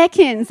 30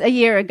 seconds a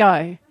year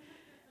ago.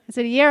 Is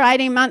it a year,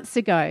 18 months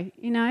ago,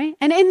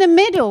 And in the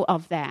middle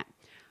of that,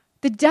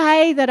 the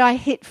day that I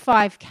hit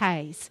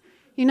 5Ks,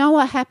 you know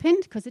what happened?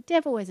 Because the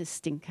devil is a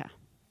stinker.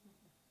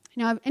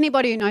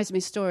 Anybody who knows my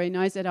story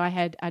knows that I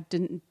had a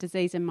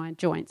disease in my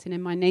joints and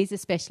in my knees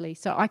especially,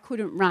 so I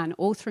couldn't run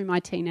all through my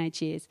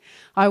teenage years.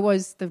 I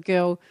was the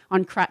girl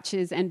on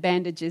crutches and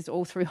bandages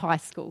all through high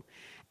school,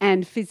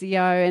 and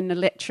physio and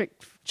electric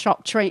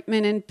shock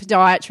treatment and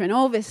podiatry and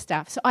all this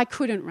stuff. So I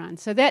couldn't run.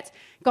 So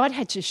God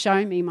had to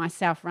show me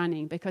myself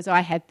running because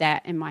I had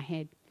that in my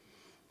head.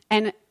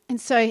 And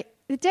so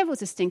the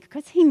devil's a stinker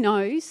because he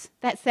knows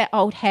that's that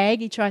old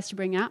hag he tries to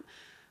bring up.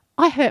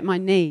 I hurt my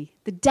knee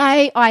the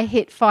day I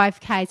hit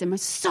 5Ks and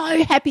was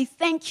so happy.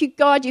 Thank you,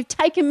 God, you've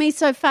taken me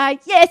so far.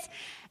 Yes.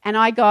 And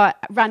I got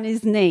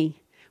runner's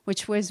knee,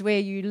 which was where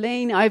you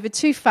lean over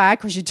too far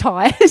because you're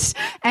tired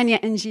and you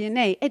injure your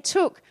knee. It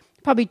took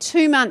probably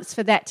 2 months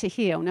for that to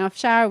heal. Now, if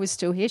Shara was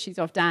still here, she's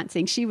off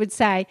dancing, she would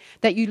say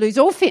that you lose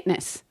all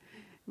fitness.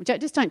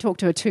 Just don't talk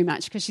to her too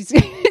much because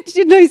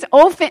she'd lose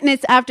all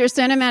fitness after a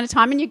certain amount of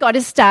time and you've got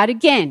to start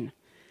again.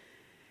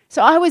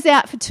 So I was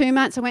out for 2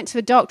 months. I went to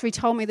the doctor. He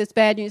told me this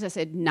bad news. I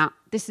said, nah,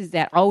 this is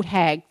that old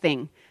hag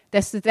thing.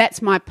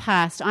 That's my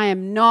past. I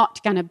am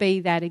not going to be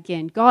that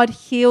again. God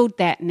healed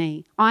that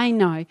knee. I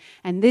know.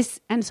 And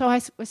so I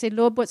said,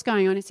 Lord, what's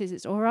going on? He says,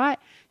 it's all right.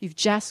 You've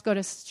just got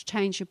to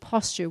change your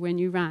posture when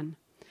you run.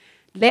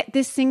 Let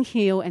this thing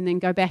heal and then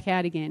go back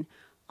out again.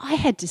 I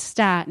had to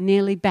start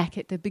nearly back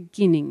at the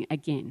beginning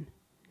again.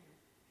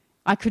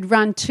 I could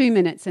run 2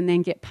 minutes and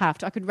then get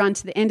puffed. I could run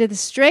to the end of the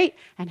street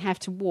and have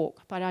to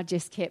walk, but I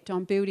just kept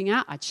on building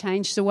up. I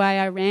changed the way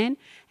I ran,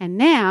 and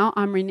now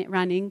I'm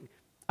running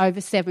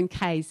over 7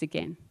 Ks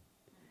again.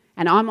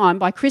 And I'm on,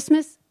 by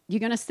Christmas,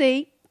 you're going to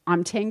see,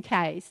 I'm 10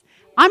 Ks.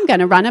 I'm going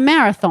to run a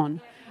marathon.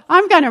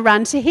 I'm going to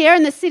run to here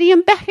in the city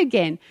and back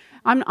again.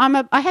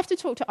 I have to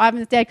talk to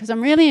Ivan's dad because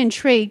I'm really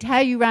intrigued how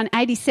you run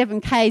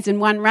 87 Ks in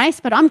one race,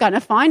 but I'm going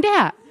to find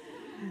out.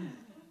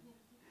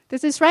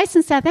 There's this race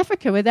in South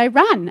Africa where they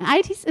run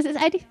 89.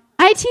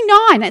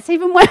 That's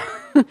even worse.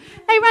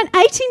 They run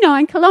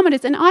 89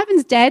 kilometres, and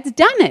Ivan's dad's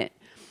done it.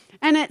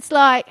 And it's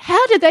like,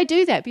 how did they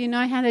do that? But you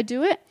know how they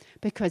do it?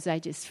 Because they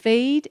just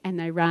feed and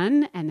they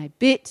run, and they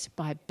bit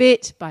by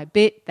bit by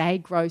bit, they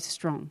grow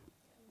strong.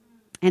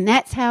 And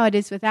that's how it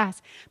is with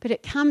us. But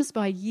it comes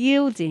by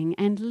yielding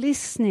and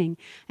listening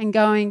and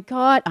going,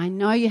 God, I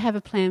know you have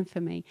a plan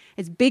for me.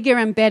 It's bigger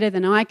and better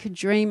than I could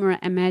dream or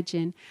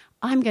imagine.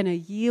 I'm going to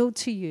yield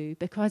to you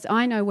because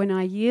I know when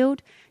I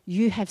yield,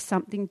 you have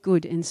something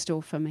good in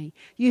store for me.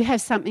 You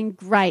have something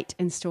great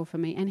in store for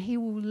me. And he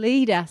will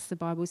lead us, the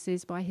Bible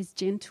says, by his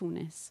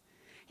gentleness.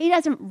 He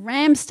doesn't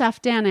ram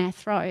stuff down our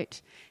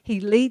throat.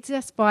 He leads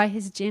us by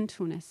his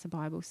gentleness, the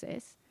Bible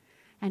says.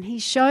 And he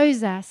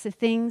shows us the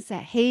things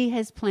that he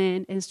has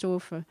planned in store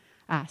for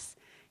us.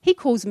 He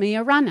calls me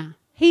a runner.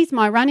 He's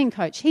my running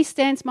coach. He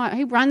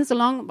runs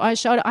along my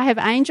shoulder. I have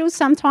angels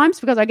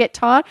sometimes because I get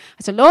tired.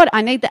 I say, Lord,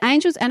 I need the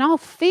angels. And I'll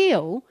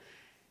feel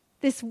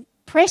this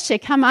pressure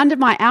come under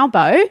my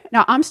elbow.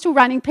 Now, I'm still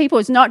running people.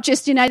 It's not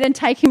just, then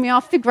taking me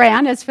off the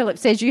ground. As Philip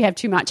says, you have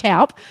too much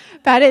help.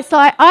 But it's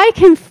like I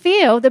can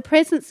feel the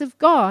presence of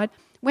God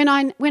when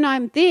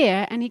I'm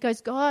there. And he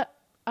goes, God,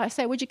 I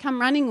say, would you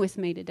come running with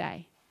me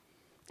today?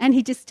 And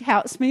he just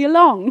helps me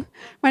along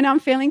when I'm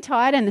feeling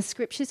tired and the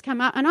scriptures come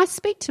up and I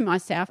speak to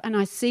myself and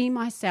I see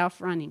myself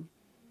running.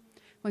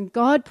 When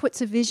God puts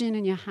a vision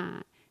in your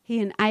heart, he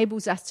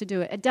enables us to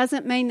do it. It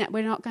doesn't mean that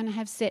we're not going to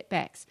have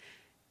setbacks.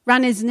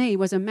 Runner's knee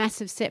was a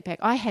massive setback.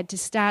 I had to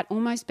start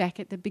almost back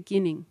at the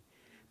beginning.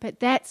 But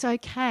that's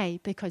okay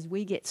because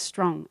we get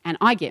strong and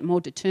I get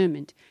more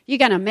determined. You're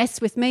going to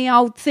mess with me,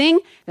 old thing,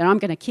 then I'm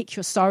going to kick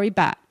your sorry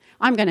butt.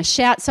 I'm going to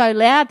shout so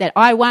loud that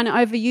I won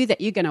over you that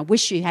you're going to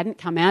wish you hadn't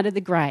come out of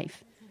the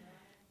grave.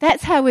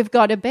 That's how we've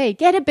got to be.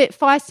 Get a bit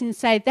feisty and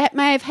say, that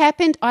may have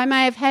happened. I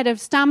may have had a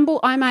stumble.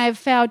 I may have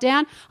fell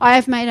down.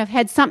 I may have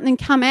had something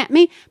come at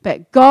me.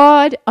 But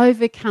God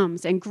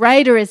overcomes. And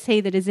greater is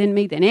he that is in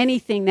me than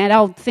anything that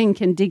old thing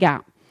can dig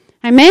up.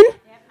 Amen? Yep,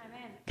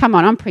 amen. Come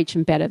on, I'm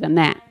preaching better than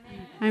that.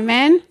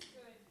 Amen?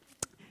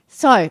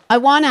 So I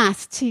want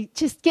us to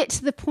just get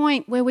to the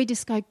point where we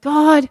just go,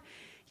 God,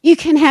 you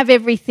can have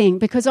everything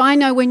because I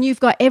know when you've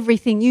got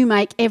everything, you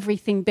make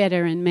everything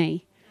better in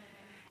me.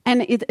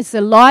 And it's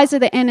the lies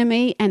of the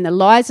enemy and the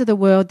lies of the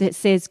world that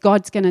says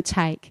God's going to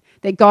take,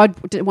 that God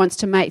wants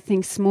to make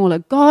things smaller.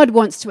 God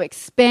wants to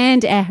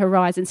expand our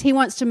horizons. He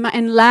wants to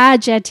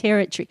enlarge our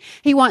territory.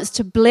 He wants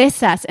to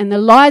bless us. And the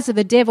lies of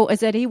the devil is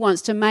that he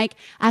wants to make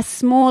us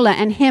smaller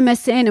and hem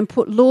us in and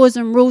put laws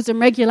and rules and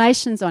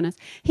regulations on us.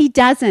 He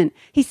doesn't.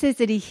 He says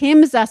that he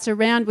hems us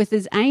around with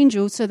his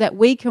angels so that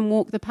we can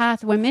walk the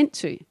path we're meant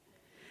to.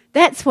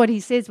 That's what he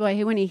says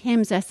when he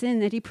hems us in,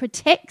 that he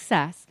protects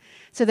us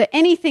so that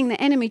anything the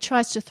enemy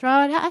tries to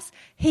throw at us,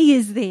 he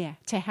is there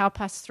to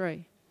help us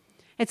through.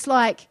 It's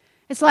like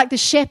the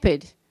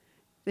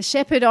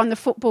shepherd on the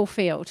football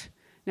field.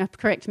 Now,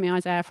 correct me,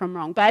 Isaiah, if I'm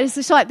wrong. But it's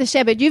just like the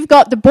shepherd. You've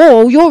got the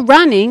ball, you're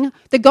running.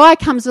 The guy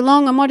comes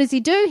along, and what does he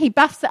do? He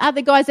buffs the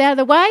other guys out of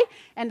the way.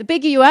 And the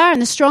bigger you are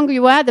and the stronger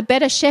you are, the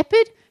better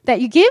shepherd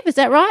that you give. Is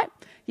that right?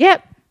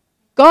 Yep.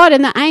 God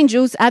and the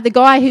angels are the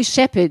guy who's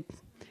shepherd.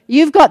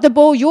 You've got the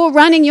ball, you're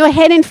running, you're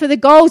heading for the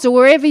goals or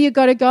wherever you've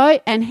got to go,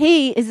 and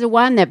he is the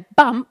one that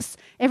bumps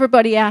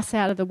everybody else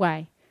out of the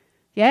way.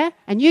 Yeah?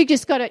 And you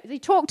just got to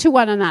talk to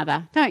one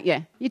another, don't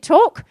you? You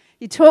talk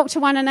to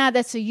one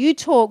another, so you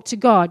talk to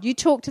God. You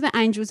talk to the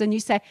angels and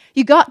you say,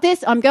 you got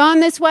this, I'm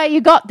going this way,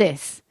 you got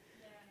this.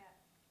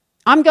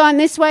 I'm going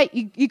this way,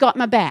 you got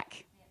my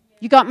back.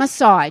 You got my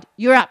side,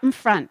 you're up in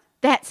front.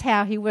 That's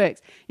how he works.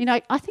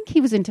 I think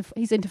he's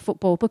into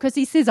football because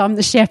he says, I'm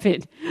the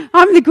shepherd.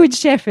 I'm the good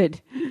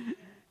shepherd.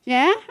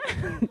 Yeah?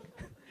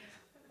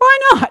 Why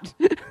not?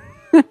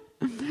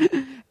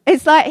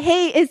 It's like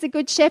he is the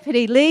good shepherd.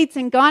 He leads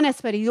and guides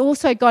us, but he's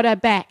also got our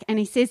back. And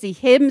he says he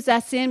hems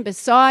us in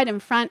beside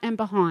and front and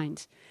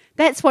behind.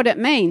 That's what it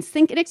means.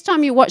 Think next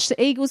time you watch the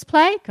Eagles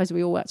play, because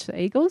we all watch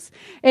the Eagles.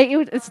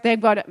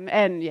 They've got it,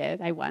 and yeah,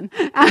 they won.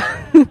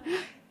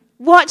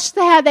 Watch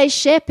how they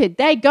shepherd.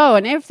 They go,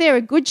 and if they're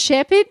a good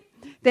shepherd,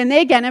 then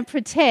they're going to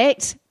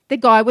protect the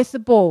guy with the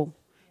ball.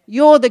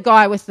 You're the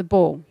guy with the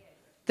ball.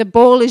 The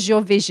ball is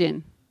your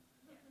vision.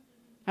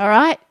 All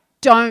right?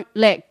 Don't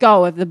let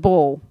go of the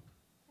ball.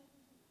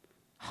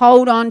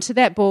 Hold on to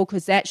that ball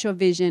because that's your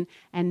vision,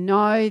 and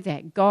know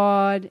that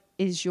God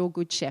is your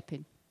good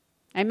shepherd.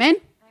 Amen?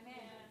 Amen.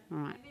 All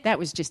right. That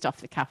was just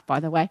off the cuff, by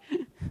the way.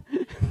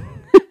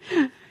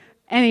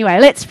 Anyway,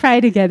 let's pray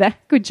together.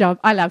 Good job.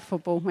 I love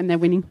football when they're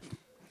winning.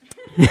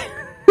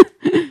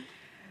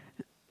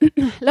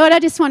 Lord, I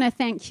just want to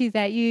thank you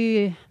that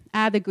you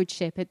are the good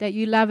shepherd, that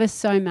you love us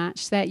so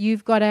much, that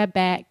you've got our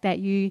back, that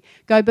you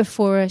go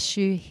before us,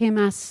 you hem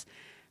us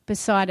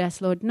beside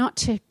us, Lord, not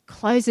to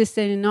close us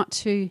in and not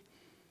to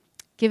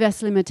give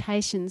us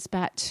limitations,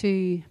 but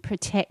to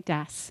protect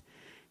us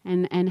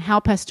and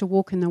help us to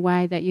walk in the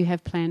way that you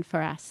have planned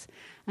for us.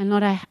 And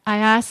Lord, I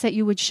ask that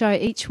you would show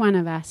each one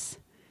of us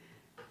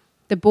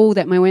the ball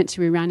that we're meant to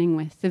be running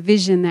with, the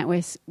vision that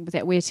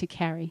we're to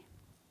carry.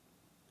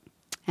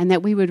 And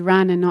that we would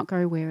run and not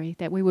grow weary,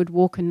 that we would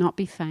walk and not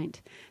be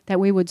faint, that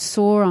we would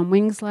soar on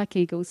wings like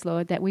eagles,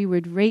 Lord, that we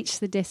would reach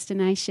the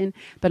destination,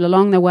 but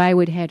along the way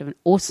we'd have an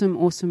awesome,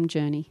 awesome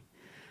journey.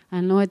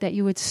 And Lord, that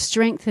you would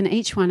strengthen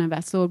each one of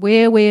us, Lord,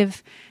 where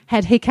we've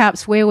had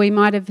hiccups, where we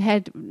might have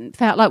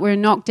felt like we're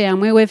knocked down,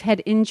 where we've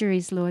had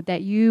injuries, Lord,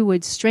 that you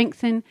would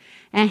strengthen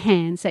our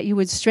hands, that you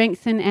would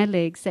strengthen our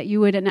legs, that you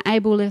would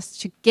enable us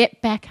to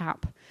get back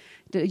up,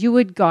 that you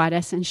would guide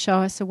us and show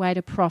us a way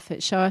to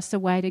profit, show us a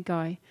way to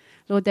go.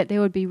 Lord, that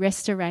there would be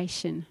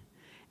restoration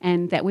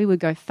and that we would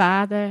go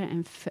farther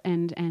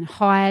and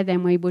higher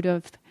than we would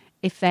have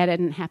if that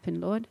hadn't happened,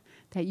 Lord,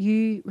 that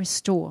you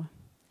restore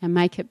and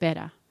make it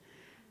better.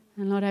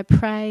 And Lord, I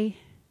pray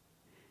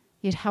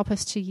you'd help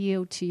us to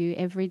yield to you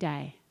every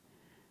day,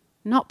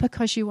 not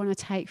because you want to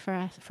take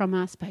from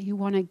us, but you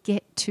want to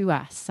get to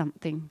us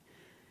something.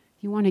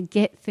 You want to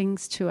get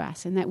things to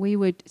us, and that we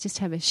would just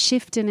have a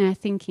shift in our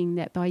thinking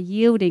that by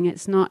yielding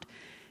it's not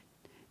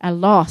a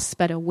loss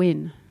but a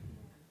win.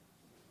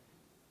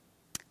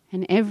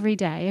 And every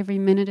day, every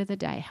minute of the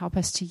day, help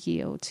us to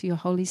yield to your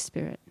Holy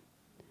Spirit.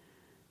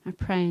 I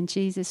pray in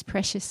Jesus'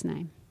 precious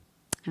name.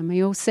 And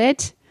we all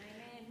said,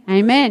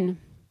 Amen.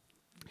 Amen.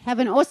 Have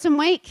an awesome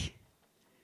week.